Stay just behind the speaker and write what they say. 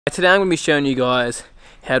Today I'm going to be showing you guys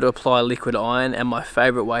how to apply liquid iron and my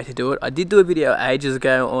favourite way to do it. I did do a video ages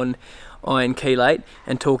ago on iron chelate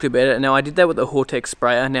and talked about it. Now I did that with the Hortex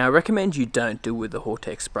sprayer. Now I recommend you don't do it with the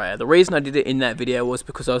Hortex sprayer. The reason I did it in that video was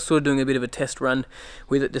because I was sort of doing a bit of a test run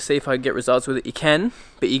with it to see if I could get results with it. You can,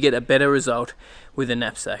 but you get a better result with a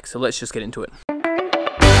knapsack. So let's just get into it.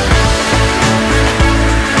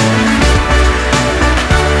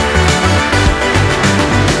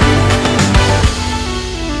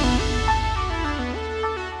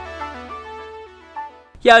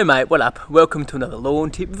 Yo mate, what up? Welcome to another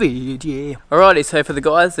lawn tip video. Alrighty, so for the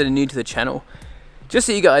guys that are new to the channel, just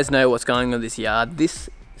so you guys know what's going on in this yard, this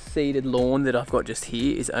seeded lawn that I've got just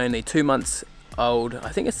here is only 2 months old. I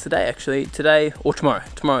think it's today actually, today or tomorrow.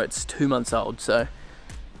 Tomorrow it's 2 months old, so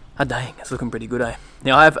dang, it's looking pretty good, eh?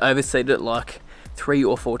 Now I have overseeded it like 3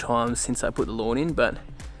 or 4 times since I put the lawn in, but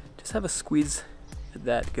just have a squiz at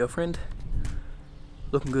that, girlfriend.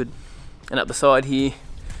 Looking good. And up the side here,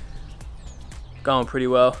 going pretty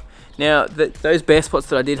well. Now those bare spots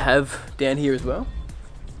that I did have down here as well,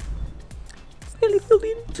 it's nearly filled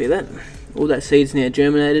in. See that? All that seed's now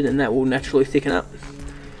germinated and that will naturally thicken up.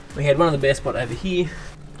 We had one of the bare spot over here,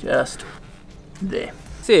 just there.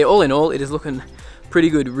 So yeah, all in all, it is looking pretty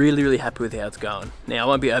good. Really happy with how it's going. Now I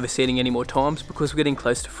won't be overseeding any more times because we're getting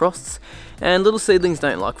close to frosts and little seedlings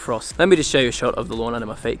don't like frost. Let me just show you a shot of the lawn under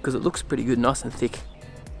my feet because it looks pretty good, nice and thick.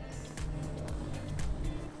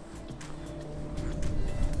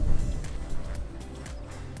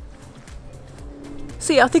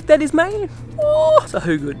 See how thick that is, mate? Oh, so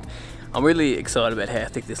good. I'm really excited about how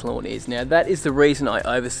thick this lawn is. Now that is the reason I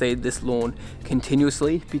overseed this lawn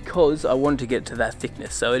continuously, because I wanted to get to that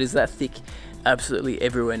thickness. So it is that thick absolutely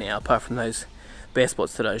everywhere now, apart from those bare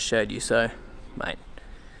spots that I showed you. So, mate,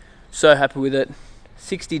 so happy with it.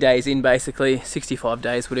 60 days in basically, 65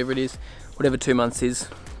 days, whatever it is, whatever 2 months is.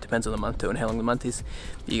 Depends on the month too and how long the month is.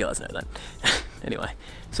 You guys know that. Anyway,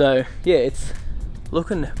 so yeah, it's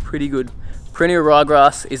looking pretty good. Perennial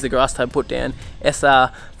ryegrass is the grass type put down.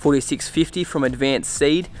 SR 4650 from Advanced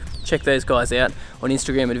Seed. Check those guys out on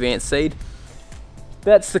Instagram, Advanced Seed.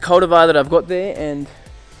 That's the cultivar that I've got there and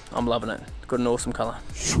I'm loving it. Got an awesome colour.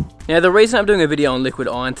 Now the reason I'm doing a video on liquid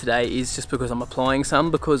iron today is just because I'm applying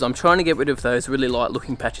some, because I'm trying to get rid of those really light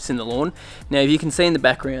looking patches in the lawn. Now if you can see in the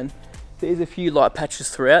background, there's a few light patches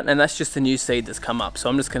throughout and that's just the new seed that's come up. So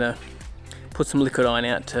I'm just going to put some liquid iron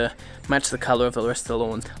out to match the colour of the rest of the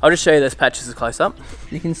lawns. I'll just show you those patches a close up.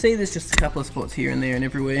 You can see there's just a couple of spots here and there and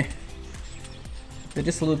everywhere. They're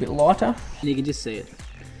just a little bit lighter and you can just see it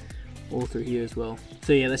all through here as well.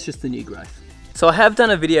 So yeah, that's just the new growth. So I have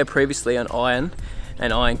done a video previously on iron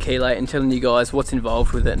and iron chelate and telling you guys what's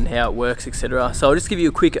involved with it and how it works, etc. So I'll just give you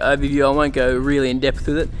a quick overview. I won't go really in depth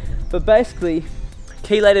with it, but basically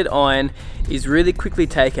chelated iron is really quickly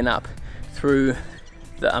taken up through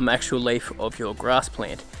the actual leaf of your grass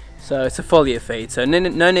plant. So it's a foliar feed, so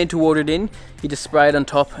no need to water it in, you just spray it on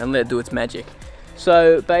top and let it do its magic.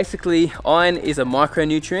 So basically iron is a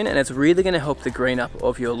micronutrient and it's really going to help the green up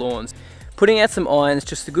of your lawns. Putting out some iron is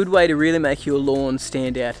just a good way to really make your lawn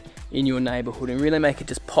stand out in your neighbourhood and really make it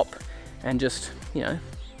just pop and just, you know,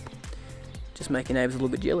 just make your neighbours a little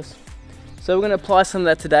bit jealous. So we're going to apply some of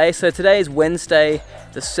that today. So today is Wednesday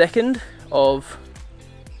the 2nd of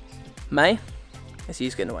May.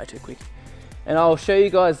 He's getting away too quick. And I'll show you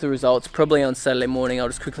guys the results probably on Saturday morning. I'll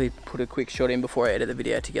just quickly put a quick shot in before I edit the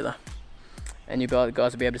video together. And you guys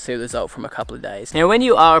will be able to see the result from a couple of days. Now when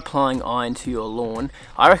you are applying iron to your lawn,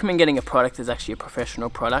 I recommend getting a product that's actually a professional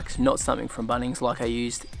product, not something from Bunnings like I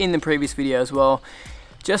used in the previous video as well,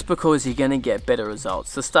 just because you're going to get better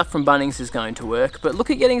results. The stuff from Bunnings is going to work, but look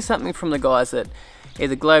at getting something from the guys at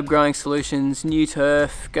either Globe Growing Solutions, New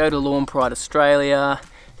Turf, go to Lawn Pride Australia.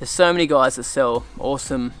 There's so many guys that sell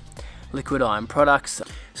awesome liquid iron products.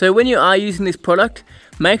 So when you are using this product,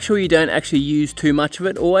 make sure you don't actually use too much of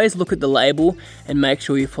it. Always look at the label and make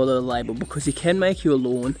sure you follow the label, because you can make your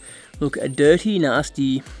lawn look a dirty,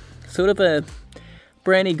 nasty, sort of a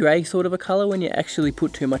browny grey sort of a colour when you actually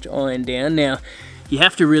put too much iron down. Now, you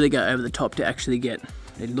have to really go over the top to actually get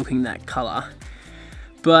it looking that colour.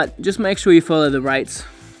 But just make sure you follow the rates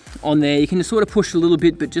on there. You can just sort of push a little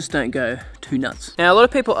bit, but just don't go too nuts. Now a lot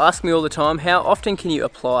of people ask me all the time, how often can you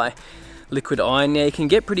apply liquid iron? Now you can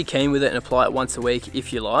get pretty keen with it and apply it once a week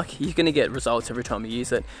if you like. You're going to get results every time you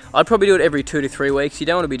use it. I'd probably do it every 2 to 3 weeks. You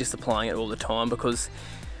don't want to be just applying it all the time because,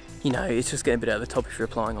 you know, it's just getting a bit over the top if you're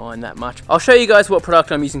applying iron that much. I'll show you guys what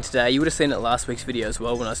product I'm using today. You would have seen it last week's video as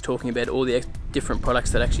well when I was talking about all the different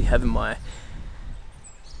products that I actually have in my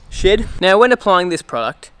shed. Now when applying this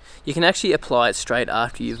product, you can actually apply it straight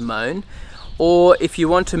after you've mown, Or if you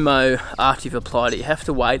want to mow after you've applied it, you have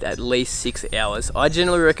to wait at least 6 hours. I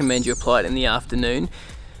generally recommend you apply it in the afternoon,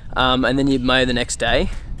 and then you mow the next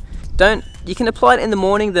day. You can apply it in the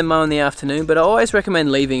morning, then mow in the afternoon, but I always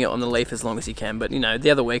recommend leaving it on the leaf as long as you can. But you know,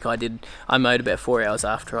 the other week I mowed about 4 hours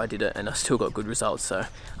after I did it, and I still got good results, so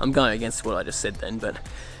I'm going against what I just said then. But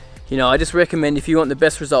you know, I just recommend, if you want the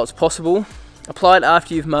best results possible, apply it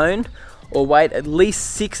after you've mown, or wait at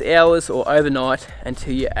least 6 hours or overnight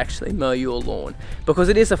until you actually mow your lawn. Because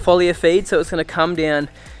it is a foliar feed, so it's going to come down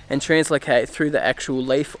and translocate through the actual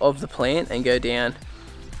leaf of the plant and go down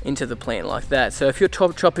into the plant like that. So if you're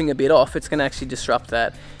chopping a bit off, it's going to actually disrupt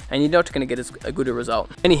that, and you're not going to get a good a result.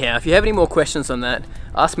 Anyhow, if you have any more questions on that,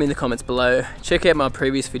 ask me in the comments below. Check out my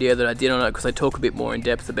previous video that I did on it, because I talk a bit more in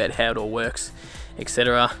depth about how it all works,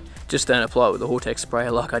 etc. Just don't apply it with the Hortex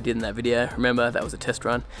sprayer like I did in that video. Remember, that was a test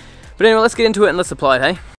run. But anyway, let's get into it and let's apply it,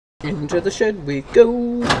 hey? Into the shed we go.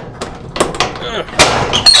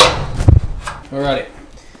 Alrighty.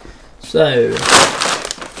 So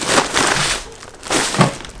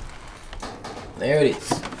there it is.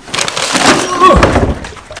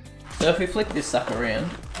 So if we flick this sucker around,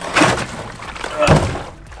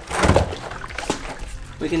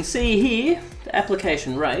 we can see here the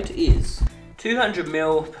application rate is 200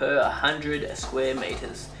 ml per 100 square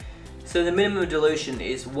meters. So the minimum dilution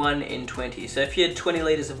is 1 in 20. So if you had 20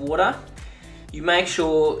 liters of water, you make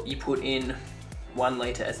sure you put in 1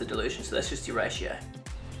 liter as the dilution. So that's just your ratio.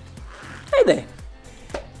 Hey there.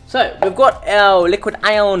 So we've got our liquid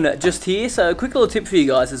ion just here. So a quick little tip for you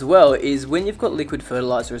guys as well is, when you've got liquid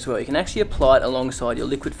fertilizer as well, you can actually apply it alongside your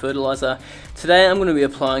liquid fertilizer. Today I'm going to be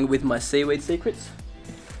applying with my Seaweed Secrets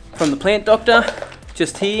from the Plant Doctor,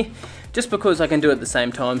 just here, just because I can do it at the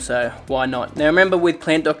same time, so why not? Now remember, with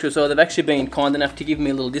Plant Doctor as well, they've actually been kind enough to give me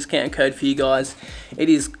a little discount code for you guys. It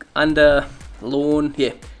is under lawn,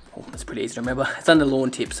 yeah. Oh, that's pretty easy to remember. It's under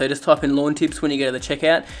lawn tips. So just type in lawn tips when you go to the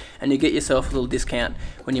checkout, and you get yourself a little discount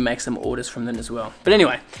when you make some orders from them as well. But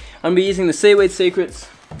anyway, I'm gonna be using the Seaweed Secrets,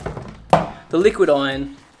 the liquid iron,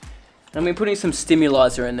 and I'm gonna be putting some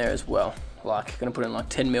Stimulizer in there as well. Like, gonna put in like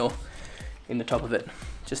 10 ml in the top of it,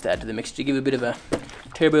 just to add to the mixture, give a bit of a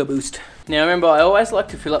turbo boost. Now remember, I always like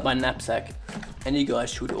to fill up my knapsack, and you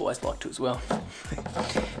guys should always like to as well.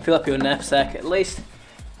 Fill up your knapsack at least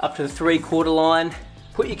up to the 3/4 line.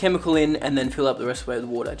 Put your chemical in and then fill up the rest of it with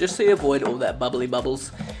water, just so you avoid all that bubbly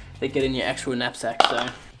bubbles that get in your actual knapsack.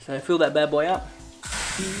 So fill that bad boy up.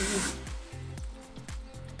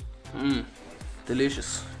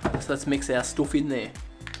 Delicious. So let's mix our stuff in there.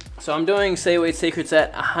 So I'm doing Seaweed Secrets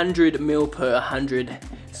at 100 ml per 100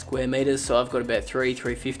 square meters. So I've got about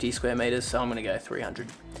 350 square meters. So I'm gonna go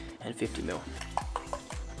 350 ml.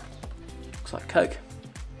 Looks like Coke.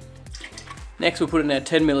 Next we'll put in our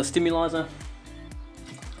 10 ml of Stimulizer.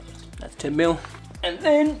 That's 10 ml. And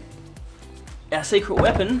then our secret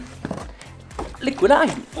weapon, liquid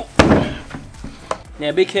iron.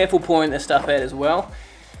 Now be careful pouring this stuff out as well.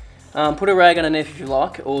 Put a rag underneath if you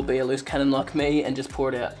like, or be a loose cannon like me and just pour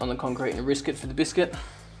it out on the concrete and risk it for the biscuit.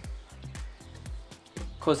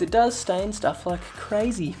 Because it does stain stuff like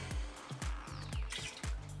crazy.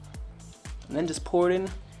 And then just pour it in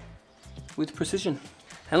with precision.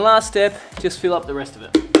 And last step, just fill up the rest of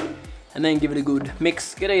it. And then give it a good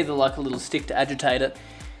mix. Get either like a little stick to agitate it,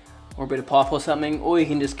 or a bit of pipe or something, or you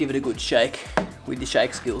can just give it a good shake with your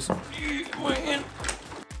shake skills.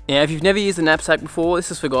 Now if you've never used a knapsack before,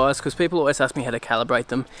 this is for guys, because people always ask me how to calibrate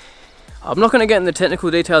them. I'm not going to get into the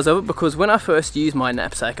technical details of it, because when I first used my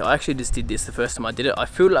knapsack, I actually just did this the first time I did it. I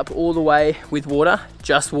filled it up all the way with water,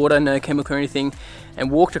 just water, no chemical or anything,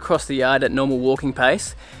 and walked across the yard at normal walking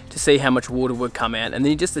pace to see how much water would come out. And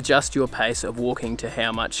then you just adjust your pace of walking to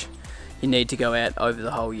how much you need to go out over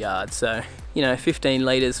the whole yard. So, you know, 15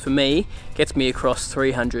 litres for me gets me across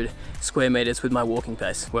 300 square metres with my walking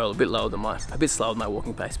pace. Well, a bit slower than my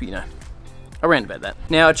walking pace, but you know, around about that.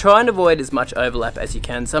 Now, try and avoid as much overlap as you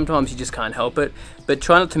can. Sometimes you just can't help it, but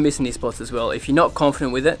try not to miss any spots as well. If you're not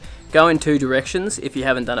confident with it, go in 2 directions if you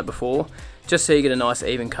haven't done it before, just so you get a nice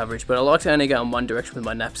even coverage. But I like to only go in 1 direction with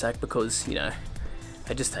my knapsack, because, you know,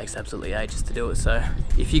 it just takes absolutely ages to do it. So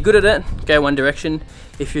if you're good at it, go 1 direction.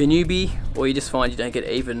 If you're a newbie, or you just find you don't get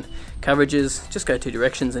even coverages, just go 2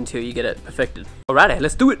 directions until you get it perfected. Alrighty,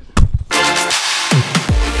 let's do it.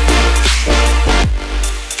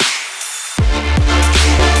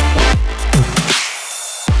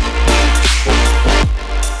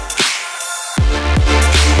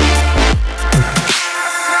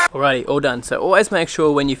 Alrighty, all done. So always make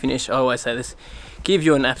sure when you finish, I always say this, give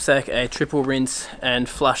your knapsack a triple rinse and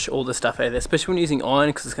flush all the stuff out of there, especially when using iron,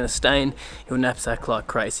 because it's going to stain your knapsack like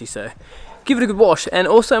crazy. So give give it a good wash, and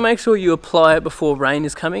also make sure you apply it before rain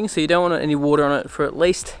is coming, so you don't want any water on it for at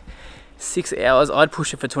least 6 hours. I'd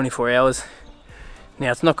push it for 24 hours.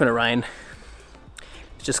 Now it's not going to rain,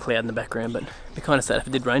 it's just cloud in the background, but it'd be kind of sad if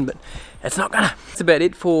it did rain, but it's not gonna. That's about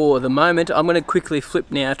it for the moment. I'm going to quickly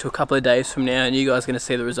flip now to a couple of days from now, and you guys are going to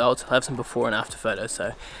see the results. I'll have some before and after photos,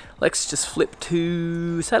 so let's just flip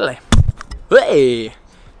to Saturday. Hey!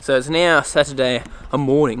 So it's now Saturday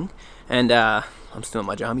morning, and I'm still in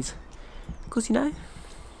my jammies, because you know,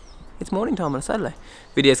 it's morning time on a Saturday.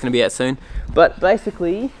 Video's going to be out soon, but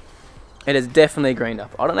basically it has definitely greened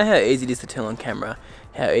up. I don't know how easy it is to tell on camera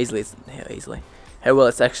how well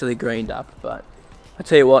it's actually greened up, but I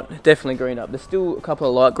tell you what, it definitely greened up. There's still a couple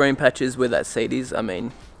of light green patches where that seed is. I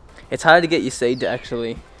mean, it's hard to get your seed to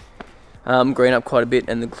actually green up quite a bit,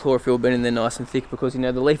 and the chlorophyll been in there nice and thick, because you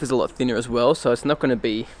know the leaf is a lot thinner as well, so it's not going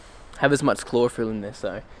to have as much chlorophyll in there,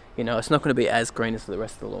 so you know it's not going to be as green as the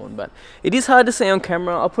rest of the lawn. But it is hard to see on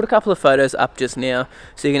camera. I'll put a couple of photos up just now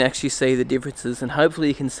so you can actually see the differences, and hopefully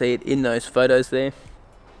you can see it in those photos there.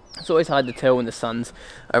 It's always hard to tell when the sun's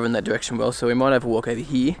over in that direction well, so we might have a walk over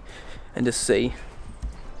here and just see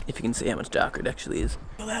if you can see how much darker it actually is.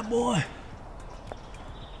 Look at that boy!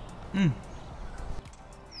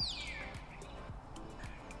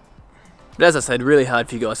 But as I said, really hard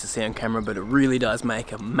for you guys to see on camera, but it really does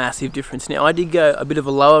make a massive difference. Now I did go a bit of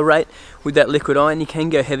a lower rate with that liquid iron. You can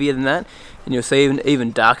go heavier than that, and you'll see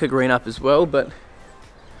even darker green up as well, but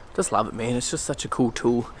just love it, man. It's just such a cool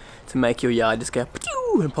tool to make your yard just go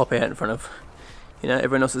and pop out in front of, you know,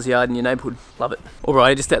 everyone else's yard in your neighbourhood. Love it.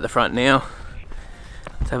 Alright, just out the front now.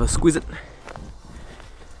 Let's have a squiz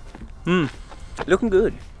it. Looking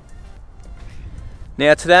good.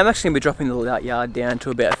 Now today I'm actually going to be dropping the yard down to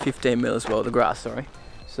about 15 mil as well, the grass, sorry.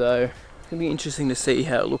 So it's going to be interesting to see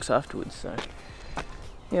how it looks afterwards. So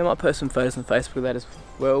yeah, I might post some photos on Facebook of that as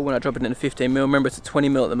well when I drop it into 15 mil. Remember, it's at 20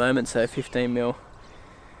 mil at the moment, so 15 mil.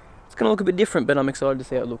 It's going to look a bit different, but I'm excited to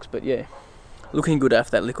see how it looks. But yeah, looking good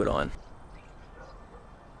after that liquid iron.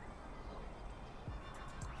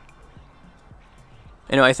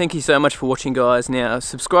 Anyway, thank you so much for watching, guys. Now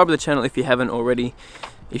subscribe to the channel if you haven't already.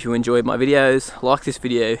 If you enjoyed my videos, like this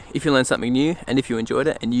video if you learned something new, and if you enjoyed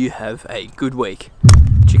it, and you have a good week.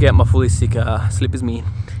 Check out my fully sick slippers, me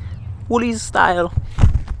Woolies style.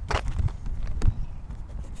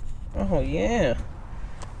 Oh yeah,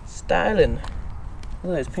 styling.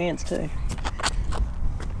 Look at those pants too.